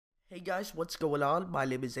Hey guys, what's going on? My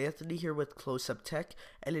name is Anthony here with CloseUpTech,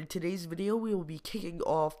 and in today's video we will be kicking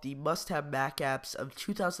off the must-have Mac apps of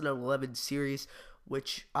 2011 series,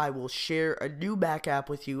 which I will share a new Mac app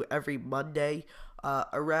with you every Monday.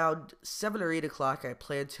 Around 7 or 8 o'clock I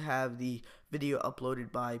plan to have the video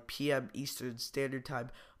uploaded by PM Eastern Standard Time.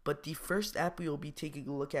 But the first app we will be taking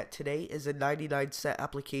a look at today is a 99-cent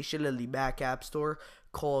application in the Mac App Store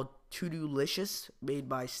called Todolicious, made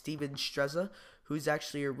by Steven Strezza, who's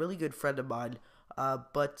actually a really good friend of mine,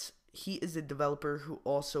 but he is a developer who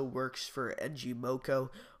also works for NGMoko,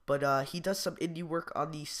 but he does some indie work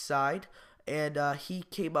on the side, and he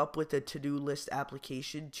came up with a to-do list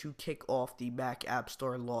application to kick off the Mac App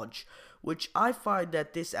Store launch, which I find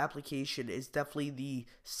that this application is definitely the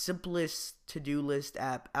simplest to-do list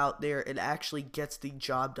app out there and actually gets the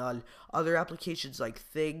job done. Other applications like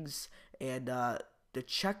Things and the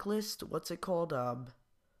checklist, what's it called?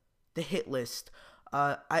 The hit list.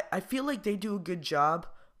 I feel like they do a good job,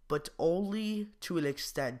 but only to an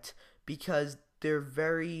extent because they're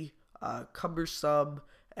very cumbersome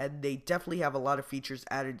and they definitely have a lot of features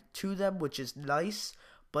added to them, which is nice.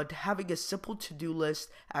 But having a simple to-do list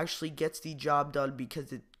actually gets the job done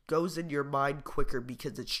because it goes in your mind quicker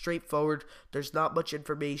because it's straightforward. There's not much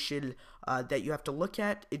information that you have to look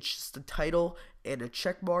at. It's just a title and a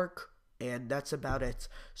check mark, and that's about it.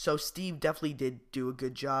 So Steve definitely did do a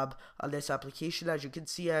good job on this application. As you can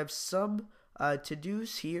see, I have some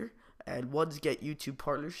to-dos here, and one's get YouTube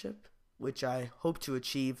partnership, which I hope to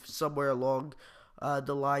achieve somewhere along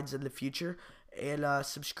the lines in the future, and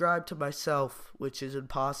subscribe to myself, which is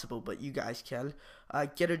impossible, but you guys can.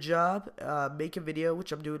 Get a job, make a video,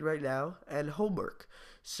 which I'm doing right now, and homework.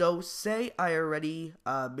 So say I already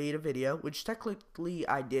made a video, which technically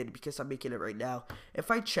I did because I'm making it right now.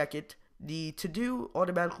 If I check it, the to-do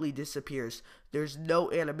automatically disappears. There's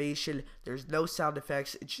no animation, there's no sound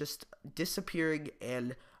effects, it's just disappearing,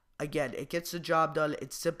 and again, it gets the job done.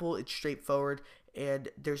 It's simple, it's straightforward, and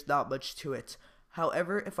there's not much to it.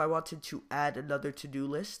 However, if I wanted to add another to-do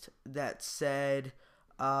list that said,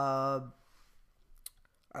 I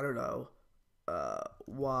don't know,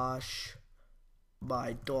 wash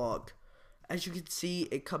my dog. As you can see,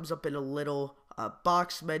 it comes up in a little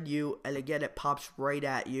box menu, and again, it pops right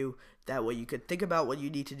at you. That way you can think about what you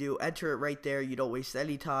need to do, enter it right there, you don't waste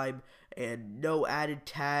any time, and no added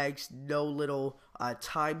tags, no little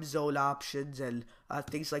time zone options and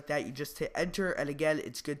things like that. You just hit enter, and again,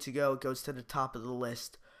 it's good to go. It goes to the top of the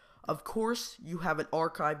list. Of course, you have an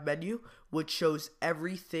archive menu, which shows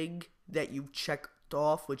everything that you've checked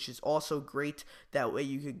off, which is also great. That way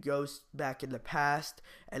you can go back in the past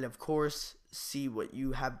and, of course, see what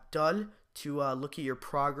you have done to look at your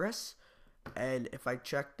progress. And if I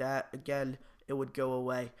check that again, it would go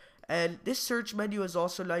away. And this search menu is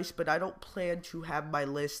also nice, but I don't plan to have my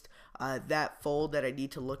list that full that I need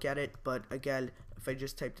to look at it. But again, if I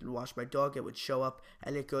just typed in wash my dog, it would show up,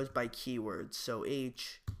 and it goes by keywords, so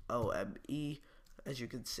HOME, as you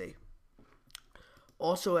can see.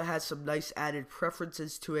 Also, it has some nice added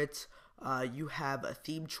preferences to it. You have a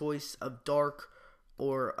theme choice of dark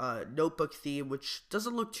or a notebook theme, which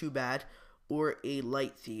doesn't look too bad, or a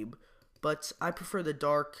light theme. But I prefer the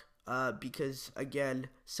dark because, again,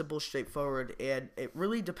 simple, straightforward, and it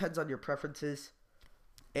really depends on your preferences.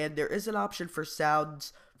 And there is an option for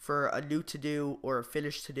sounds for a new to-do or a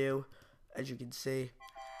finished to-do, as you can see.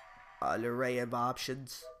 An array of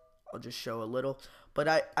options. I'll just show a little.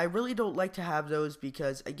 But I really don't like to have those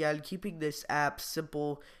because, again, keeping this app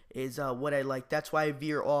simple is what I like. That's why I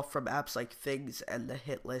veer off from apps like Things and the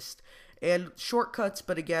hit list. And shortcuts,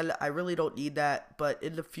 but again, I really don't need that. But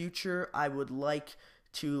in the future, I would like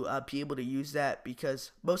to be able to use that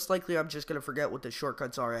because most likely I'm just going to forget what the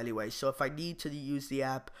shortcuts are anyway. So if I need to use the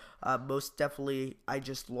app, most definitely I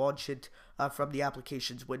just launch it from the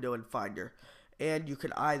applications window in Finder. And you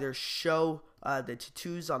can either show the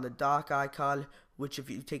to-dos on the dock icon, which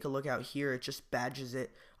if you take a look out here, it just badges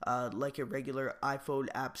it like a regular iPhone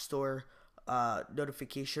App Store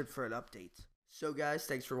notification for an update. So guys,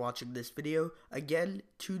 thanks for watching this video. Again,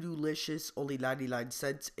 Todolicious, only 99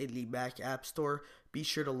 cents in the Mac App Store. Be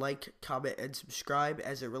sure to like, comment, and subscribe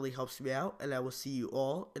as it really helps me out, and I will see you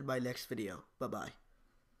all in my next video. Bye-bye.